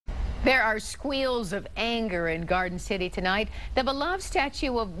There are squeals of anger in Garden City tonight. The beloved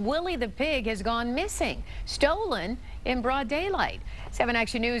statue of Willie the Pig has gone missing, stolen in broad daylight. 7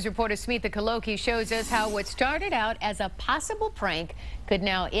 Action News reporter Smita Kaloki shows us how what started out as a possible prank could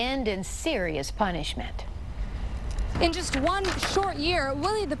now end in serious punishment. In just one short year,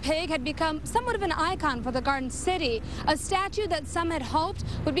 Willie the Pig had become somewhat of an icon for the Garden City, a statue that some had hoped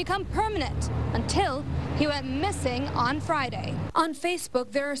would become permanent until he went missing on Friday. On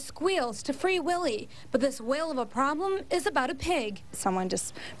Facebook, there are squeals to free Willie, but this wail of a problem is about a pig. Someone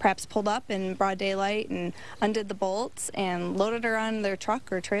just perhaps pulled up in broad daylight and undid the bolts and loaded her on their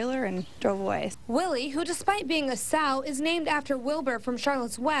truck or trailer and drove away. Willie, who despite being a sow is named after Wilbur from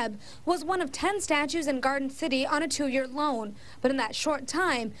Charlotte's Web, was one of 10 statues in Garden City on a 2-year loan. But in that short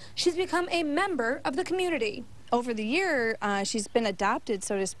time, she's become a member of the community. Over the year, she's been adopted,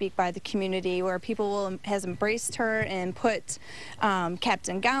 so to speak, by the community, where people has embraced her and put caps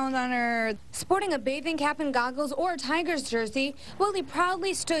and gowns on her. Sporting a bathing cap and goggles or a Tigers jersey, Willie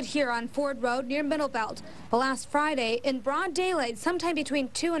proudly stood here on Ford Road near Middlebelt. But last Friday, in broad daylight, sometime between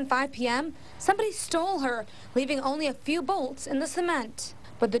 2 and 5 p.m., somebody stole her, leaving only a few bolts in the cement.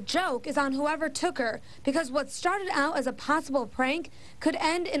 But the joke is on whoever took her, because what started out as a possible prank could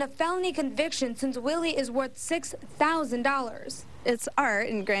end in a felony conviction since Willie is worth $6,000. It's art,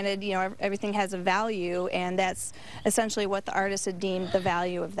 and granted, you know, everything has a value, and that's essentially what the artist had deemed the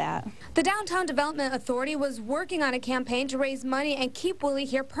value of that. The Downtown Development Authority was working on a campaign to raise money and keep Willie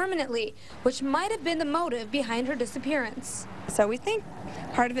here permanently, which might have been the motive behind her disappearance. So we think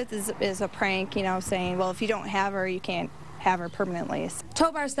part of it is a prank, you know, saying, well, if you don't have her, you can't have her permanently.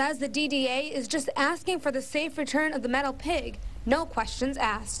 Tovar says the DDA is just asking for the safe return of the metal pig, no questions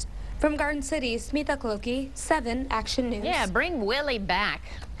asked. From Garden City, Smita Kaloki, 7 Action News. Yeah, bring Willie back.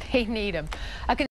 They need him.